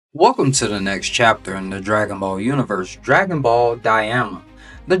Welcome to the next chapter in the Dragon Ball universe, Dragon Ball Daima.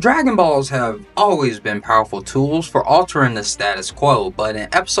 The Dragon Balls have always been powerful tools for altering the status quo, but in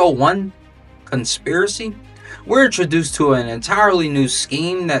Episode 1, Conspiracy, we're introduced to an entirely new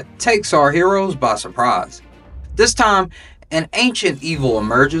scheme that takes our heroes by surprise. This time, an ancient evil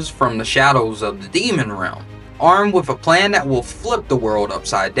emerges from the shadows of the Demon Realm, armed with a plan that will flip the world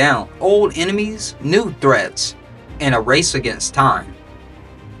upside down, old enemies, new threats, and a race against time.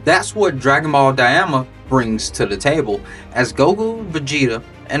 That's what Dragon Ball Daima brings to the table, as Goku, Vegeta,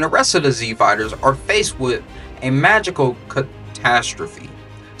 and the rest of the Z Fighters are faced with a magical catastrophe.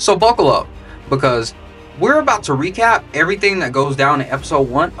 So buckle up, because we're about to recap everything that goes down in Episode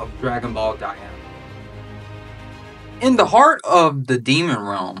 1 of Dragon Ball Daima. In the heart of the Demon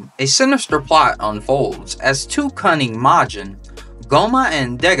Realm, a sinister plot unfolds as two cunning Majin, Goma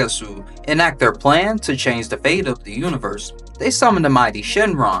and Degasu, enact their plan to change the fate of the universe. They summon the mighty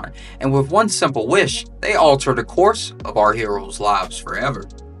Shenron, and with one simple wish, they alter the course of our heroes' lives forever.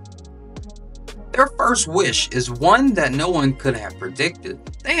 Their first wish is one that no one could have predicted.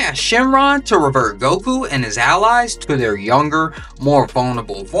 They ask Shenron to revert Goku and his allies to their younger, more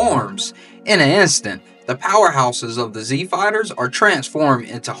vulnerable forms. In an instant, the powerhouses of the Z Fighters are transformed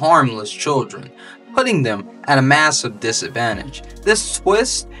into harmless children, putting them at a massive disadvantage. This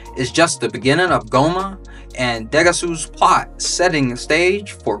twist is just the beginning of Goma and Degasu's plot, setting the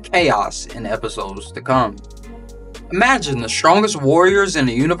stage for chaos in episodes to come. Imagine the strongest warriors in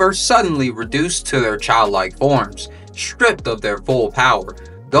the universe suddenly reduced to their childlike forms, stripped of their full power.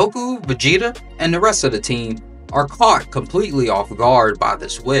 Goku, Vegeta, and the rest of the team are caught completely off guard by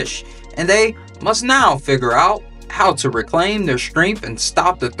this wish, and they must now figure out how to reclaim their strength and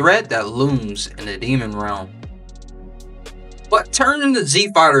stop the threat that looms in the Demon Realm. But turning the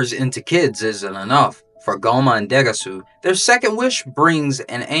Z Fighters into kids isn't enough. For Goma and Degasu, their second wish brings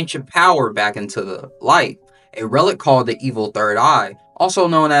an ancient power back into the light, a relic called the Evil Third Eye, also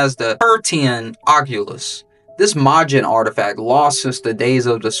known as the Hertian Oculus. This Majin artifact, lost since the days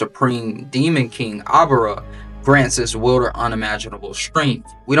of the Supreme Demon King Abara, grants its wielder unimaginable strength.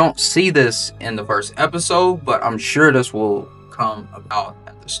 We don't see this in the first episode, but I'm sure this will come about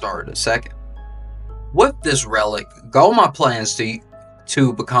at the start of the second. With this relic, Goma plans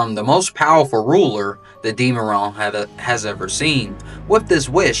to become the most powerful ruler the Demon Realm has ever seen. With this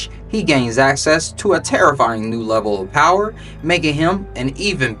wish, he gains access to a terrifying new level of power, making him an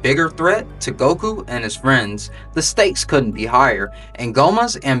even bigger threat to Goku and his friends. The stakes couldn't be higher, and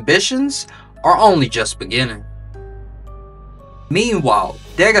Goma's ambitions are only just beginning. Meanwhile,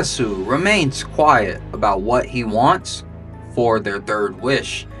 Degasu remains quiet about what he wants for their third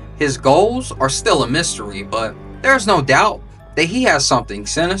wish. His goals are still a mystery, but there's no doubt that he has something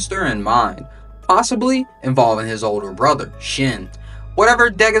sinister in mind, possibly involving his older brother, Shin.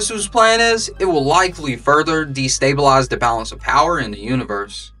 Whatever Degasu's plan is, it will likely further destabilize the balance of power in the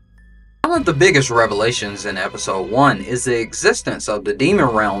universe. One of the biggest revelations in Episode 1 is the existence of the Demon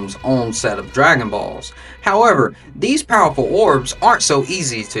Realm's own set of Dragon Balls. However, these powerful orbs aren't so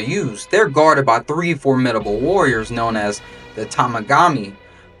easy to use. They're guarded by three formidable warriors known as the Tamagami,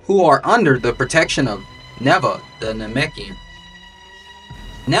 who are under the protection of Neva, the Namekian.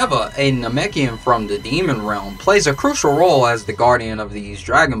 Neva, a Namekian from the Demon Realm, plays a crucial role as the guardian of these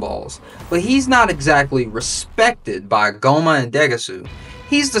Dragon Balls, but he's not exactly respected by Goma and Degasu.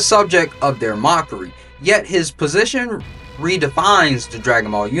 He's the subject of their mockery, yet his position redefines the Dragon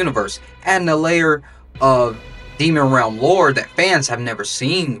Ball universe, adding a layer of Demon Realm lore that fans have never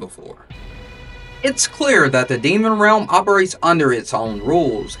seen before. It's clear that the Demon Realm operates under its own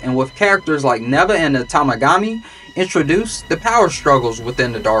rules, and with characters like Neva and the Tamagami introduced, the power struggles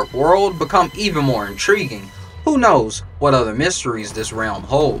within the Dark World become even more intriguing. Who knows what other mysteries this realm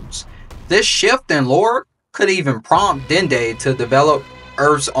holds? This shift in lore could even prompt Dende to develop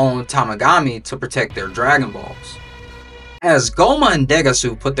Earth's own Tamagami to protect their Dragon Balls. As Goma and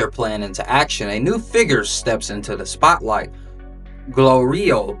Degasu put their plan into action, a new figure steps into the spotlight.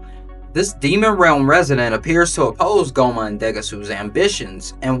 Glorio. This Demon Realm resident appears to oppose Goma and Degasu's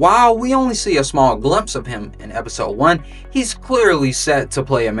ambitions, and while we only see a small glimpse of him in Episode 1, he's clearly set to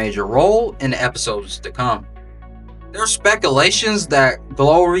play a major role in the episodes to come. There are speculations that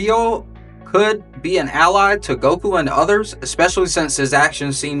Glorio could be an ally to Goku and others, especially since his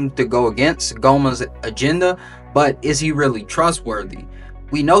actions seem to go against Goma's agenda, but is he really trustworthy?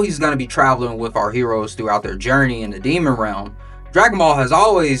 We know he's going to be traveling with our heroes throughout their journey in the Demon Realm. Dragon Ball has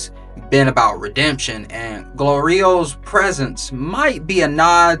always been about redemption, and Glorio's presence might be a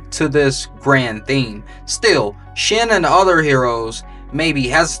nod to this grand theme. Still, Shin and the other heroes may be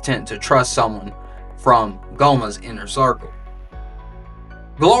hesitant to trust someone from Goma's inner circle.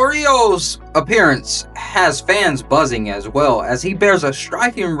 Glorio's appearance has fans buzzing as well, as he bears a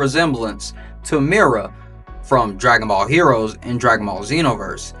striking resemblance to Mira from Dragon Ball Heroes and Dragon Ball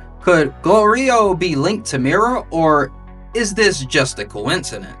Xenoverse. Could Glorio be linked to Mira, or is this just a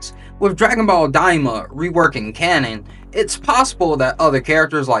coincidence? With Dragon Ball Daima reworking canon, it's possible that other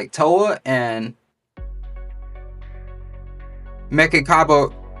characters like Toa and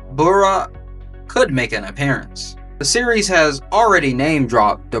Mechikabura could make an appearance. The series has already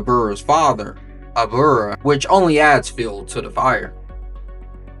name-dropped Dabura's father, Abura, which only adds fuel to the fire.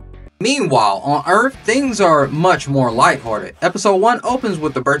 Meanwhile, on Earth, things are much more lighthearted. Episode 1 opens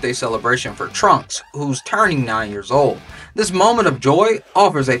with the birthday celebration for Trunks, who's turning 9 years old. This moment of joy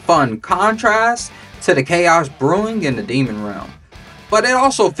offers a fun contrast to the chaos brewing in the demon realm, but it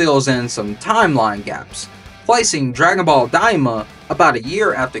also fills in some timeline gaps, placing Dragon Ball Daima about a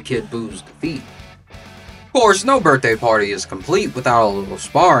year after Kid Buu's defeat. Of course, no birthday party is complete without a little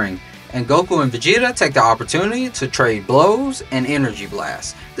sparring, and Goku and Vegeta take the opportunity to trade blows and energy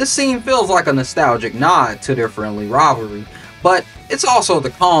blasts. This scene feels like a nostalgic nod to their friendly rivalry, but it's also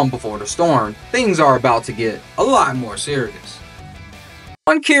the calm before the storm. Things are about to get a lot more serious.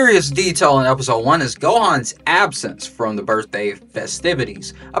 One curious detail in episode 1 is Gohan's absence from the birthday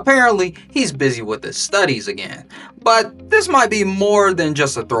festivities. Apparently, he's busy with his studies again, but this might be more than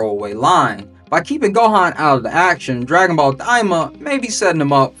just a throwaway line. By keeping Gohan out of the action, Dragon Ball Daima may be setting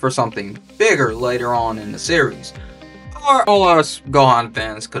him up for something bigger later on in the series, or all us Gohan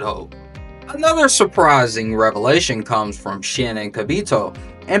fans could hope. Another surprising revelation comes from Shin and Kibito.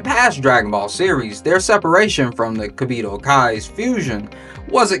 In past Dragon Ball series, their separation from the Kibito Kai's fusion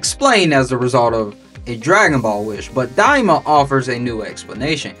was explained as the result of a Dragon Ball wish, but Daima offers a new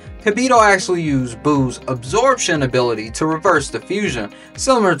explanation. Kibito actually used Buu's absorption ability to reverse the fusion,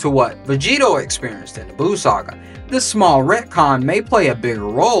 similar to what Vegito experienced in the Buu saga. This small retcon may play a bigger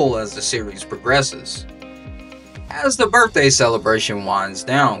role as the series progresses. As the birthday celebration winds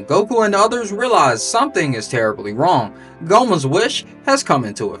down, Goku and others realize something is terribly wrong. Goma's wish has come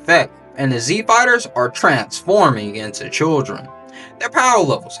into effect, and the Z-Fighters are transforming into children. Their power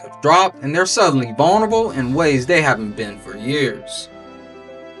levels have dropped, and they're suddenly vulnerable in ways they haven't been for years.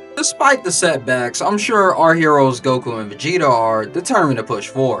 Despite the setbacks, I'm sure our heroes Goku and Vegeta are determined to push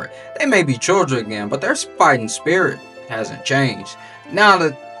forward. They may be children again, but their fighting spirit hasn't changed. Now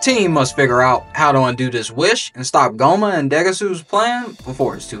the team must figure out how to undo this wish and stop Goma and Degasu's plan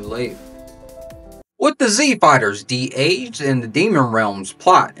before it's too late. With the Z-Fighters de-aged and the Demon Realm's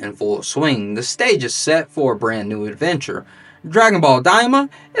plot in full swing, the stage is set for a brand new adventure. Dragon Ball Daima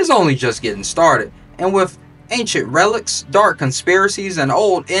is only just getting started, and with ancient relics, dark conspiracies, and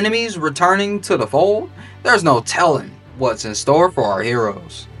old enemies returning to the fold, there's no telling what's in store for our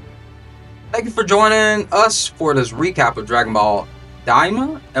heroes. Thank you for joining us for this recap of Dragon Ball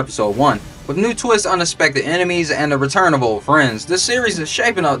Daima, Episode 1. With new twists, unexpected enemies, and the return of old friends, this series is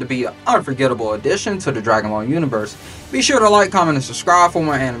shaping up to be an unforgettable addition to the Dragon Ball universe. Be sure to like, comment, and subscribe for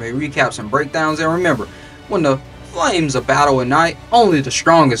more anime recaps and breakdowns, and remember, when the flames of battle ignite, only the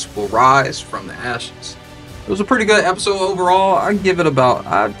strongest will rise from the ashes. It was a pretty good episode overall. I'd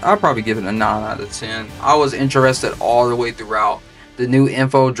probably give it a 9 out of 10. I was interested all the way throughout. The new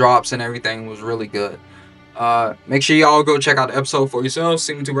info drops and everything was really good. Make sure y'all go check out the episode for yourselves.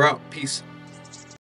 See me to out. Peace.